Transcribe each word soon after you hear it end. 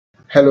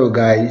Hello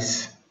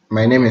guys,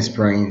 my name is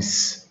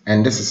Prince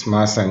and this is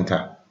Math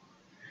Center.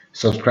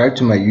 Subscribe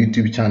to my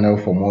YouTube channel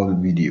for more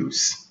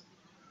videos.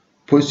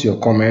 Post your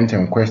comments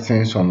and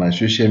questions on my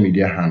social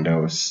media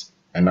handles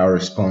and I'll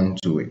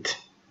respond to it.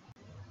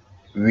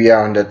 We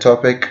are on the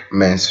topic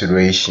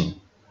mensuration.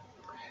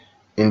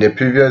 In the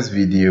previous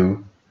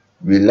video,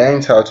 we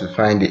learned how to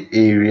find the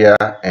area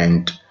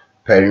and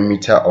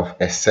perimeter of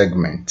a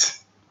segment.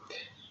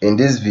 In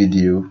this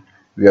video,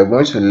 we are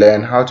going to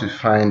learn how to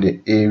find the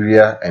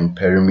area and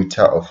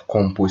perimeter of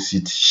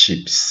composite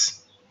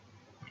shapes.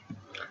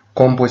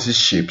 Composite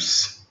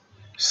shapes.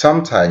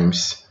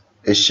 Sometimes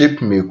a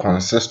shape may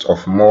consist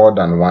of more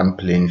than one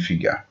plane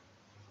figure.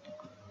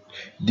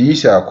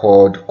 These are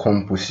called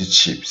composite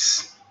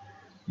shapes.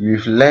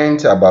 We've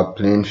learned about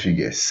plane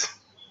figures.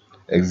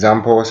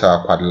 Examples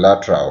are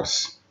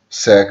quadrilaterals,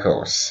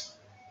 circles,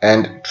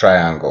 and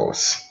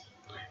triangles.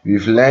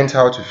 We've learned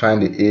how to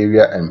find the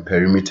area and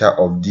perimeter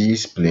of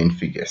these plane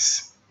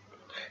figures.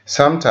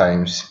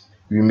 Sometimes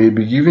we may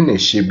be given a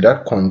shape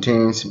that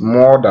contains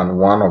more than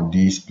one of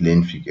these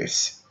plane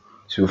figures.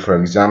 So for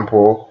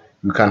example,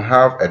 you can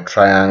have a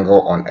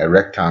triangle on a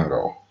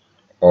rectangle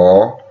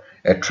or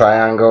a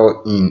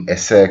triangle in a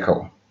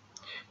circle.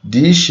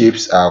 These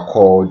shapes are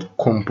called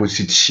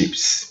composite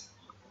shapes.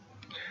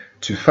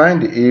 To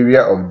find the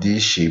area of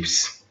these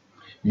shapes,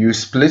 you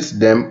split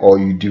them or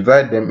you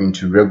divide them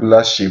into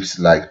regular shapes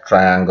like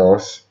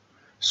triangles,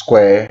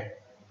 square,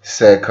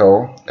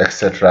 circle,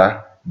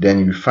 etc.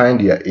 Then you find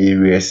their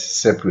areas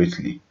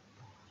separately.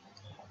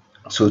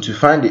 So to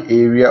find the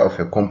area of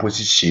a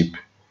composite shape,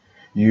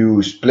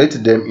 you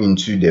split them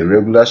into the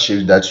regular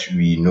shapes that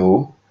we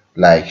know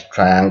like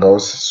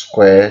triangles,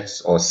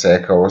 squares, or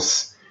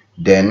circles.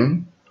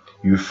 Then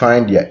you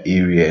find their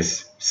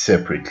areas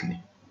separately.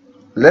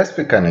 Let's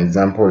pick an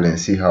example and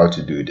see how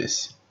to do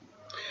this.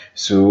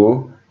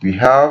 So we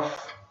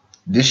have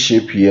this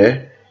shape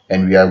here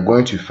and we are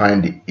going to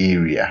find the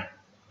area.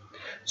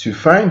 To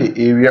find the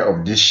area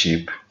of this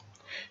shape,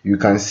 you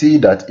can see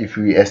that if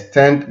we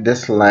extend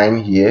this line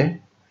here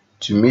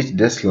to meet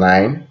this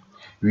line,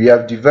 we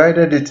have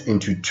divided it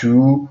into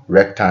two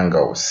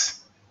rectangles.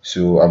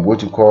 So I'm going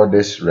to call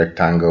this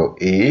rectangle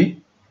A,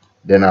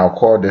 then I'll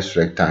call this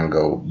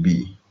rectangle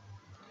B.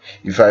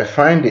 If I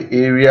find the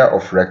area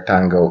of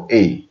rectangle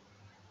A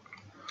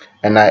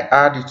and I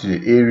add it to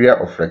the area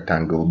of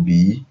rectangle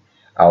B,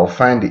 I'll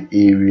find the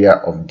area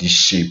of this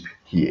shape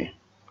here.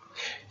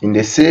 In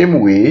the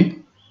same way,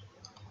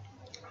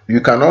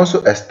 you can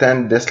also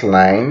extend this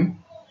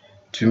line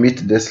to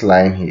meet this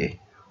line here.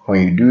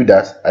 When you do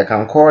that, I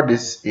can call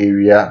this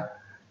area,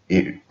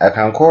 I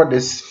can call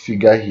this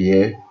figure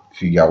here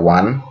figure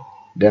 1,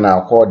 then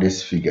I'll call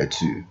this figure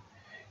 2.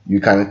 You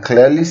can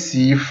clearly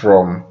see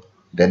from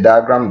the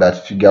diagram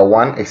that figure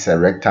 1 is a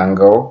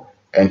rectangle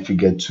and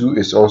figure 2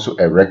 is also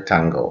a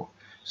rectangle.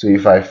 So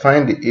if I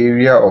find the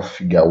area of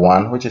figure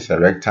 1, which is a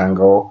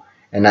rectangle,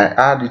 and I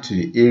add it to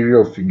the area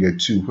of figure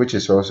 2, which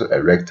is also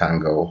a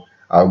rectangle,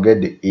 I'll get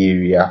the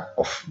area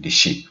of the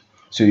shape.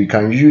 So you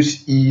can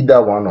use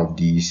either one of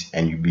these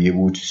and you'll be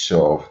able to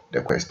solve the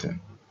question.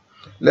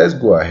 Let's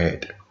go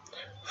ahead.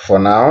 For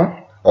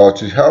now, or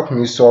to help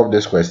me solve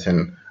this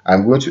question,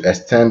 I'm going to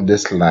extend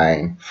this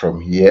line from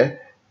here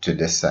to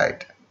this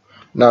side.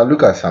 Now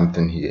look at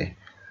something here.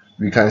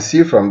 We can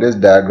see from this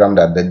diagram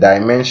that the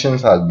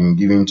dimensions has been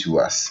given to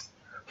us.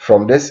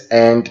 From this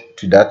end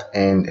to that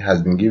end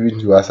has been given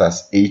to us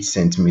as 8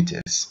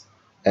 centimeters.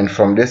 And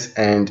from this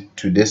end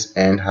to this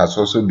end has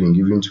also been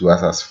given to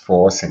us as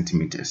 4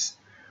 centimeters.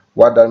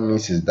 What that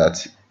means is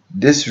that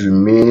this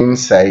remaining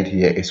side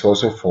here is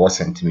also 4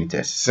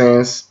 centimeters,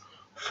 since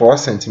 4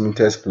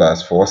 centimeters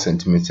plus 4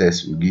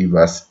 centimeters will give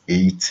us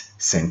 8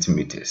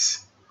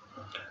 centimeters.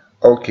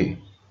 Okay,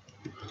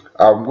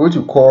 I'm going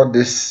to call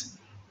this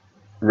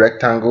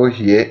rectangle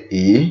here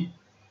A,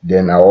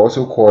 then I'll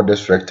also call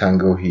this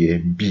rectangle here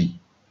B.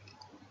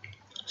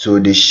 So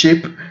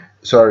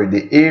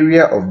the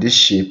area of this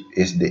shape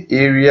is the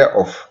area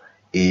of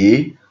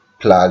A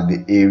plus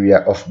the area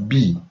of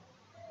B.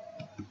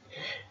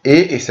 A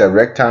is a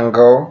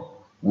rectangle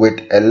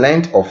with a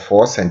length of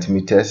 4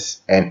 centimeters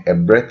and a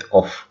breadth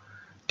of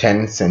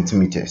 10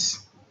 centimeters.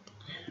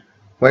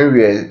 When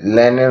we are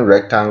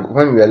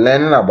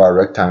learning about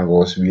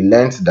rectangles, we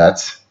learned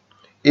that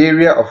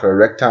area of a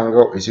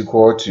rectangle is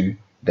equal to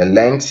the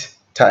length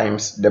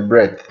times the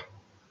breadth.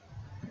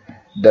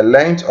 The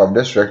length of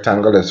this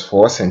rectangle is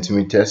 4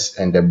 centimeters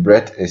and the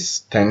breadth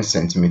is 10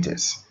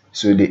 centimeters.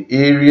 So the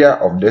area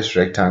of this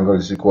rectangle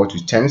is equal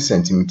to 10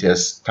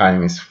 centimeters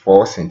times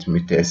 4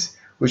 centimeters,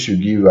 which will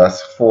give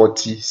us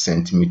 40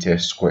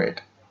 centimeters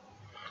squared.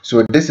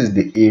 So this is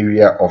the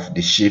area of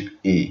the shape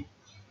A.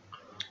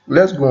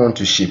 Let's go on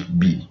to shape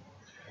B.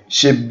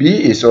 Shape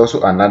B is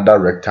also another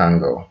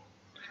rectangle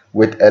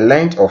with a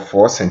length of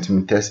 4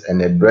 centimeters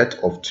and a breadth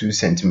of 2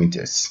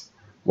 centimeters.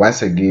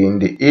 Once again,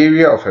 the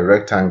area of a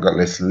rectangle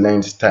is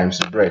length times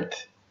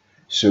breadth.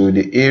 So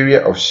the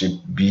area of shape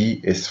B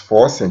is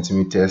 4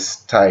 centimeters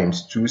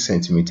times 2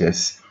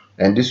 centimeters,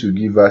 and this will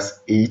give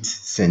us 8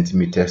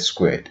 centimeters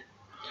squared.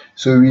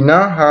 So we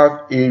now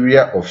have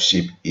area of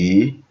shape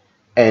A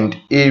and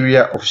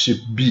area of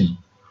shape B.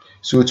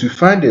 So to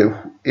find the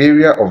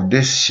area of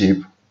this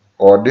shape,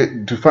 or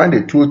to find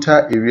the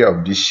total area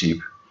of this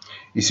shape,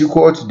 is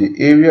equal to the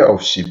area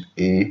of shape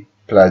A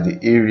plus the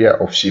area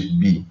of shape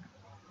B.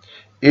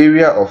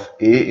 Area of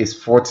A is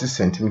 40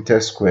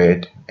 centimeters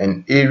squared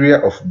and area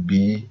of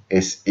B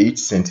is 8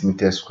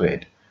 centimeters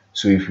squared.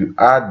 So if you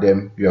add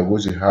them, you are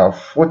going to have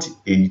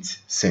 48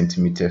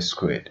 centimeters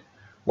squared.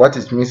 What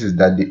it means is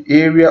that the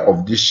area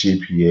of this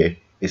shape here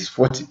is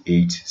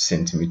 48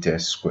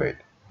 centimeters squared.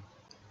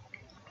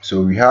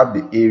 So we have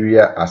the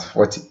area as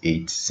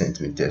 48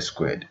 centimeters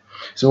squared.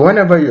 So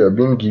whenever you are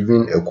being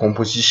given a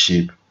composite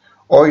shape,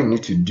 all you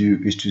need to do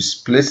is to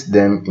split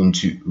them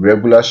into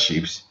regular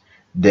shapes.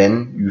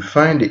 Then you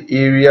find the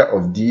area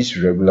of these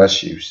regular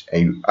shapes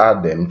and you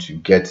add them to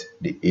get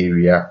the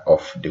area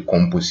of the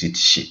composite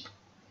shape.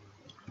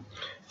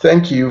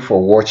 Thank you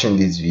for watching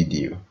this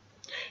video.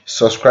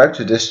 Subscribe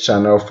to this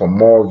channel for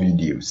more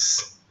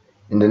videos.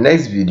 In the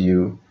next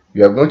video,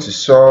 we are going to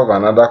solve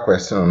another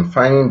question on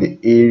finding the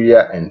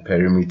area and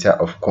perimeter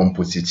of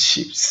composite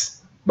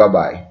shapes. Bye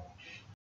bye.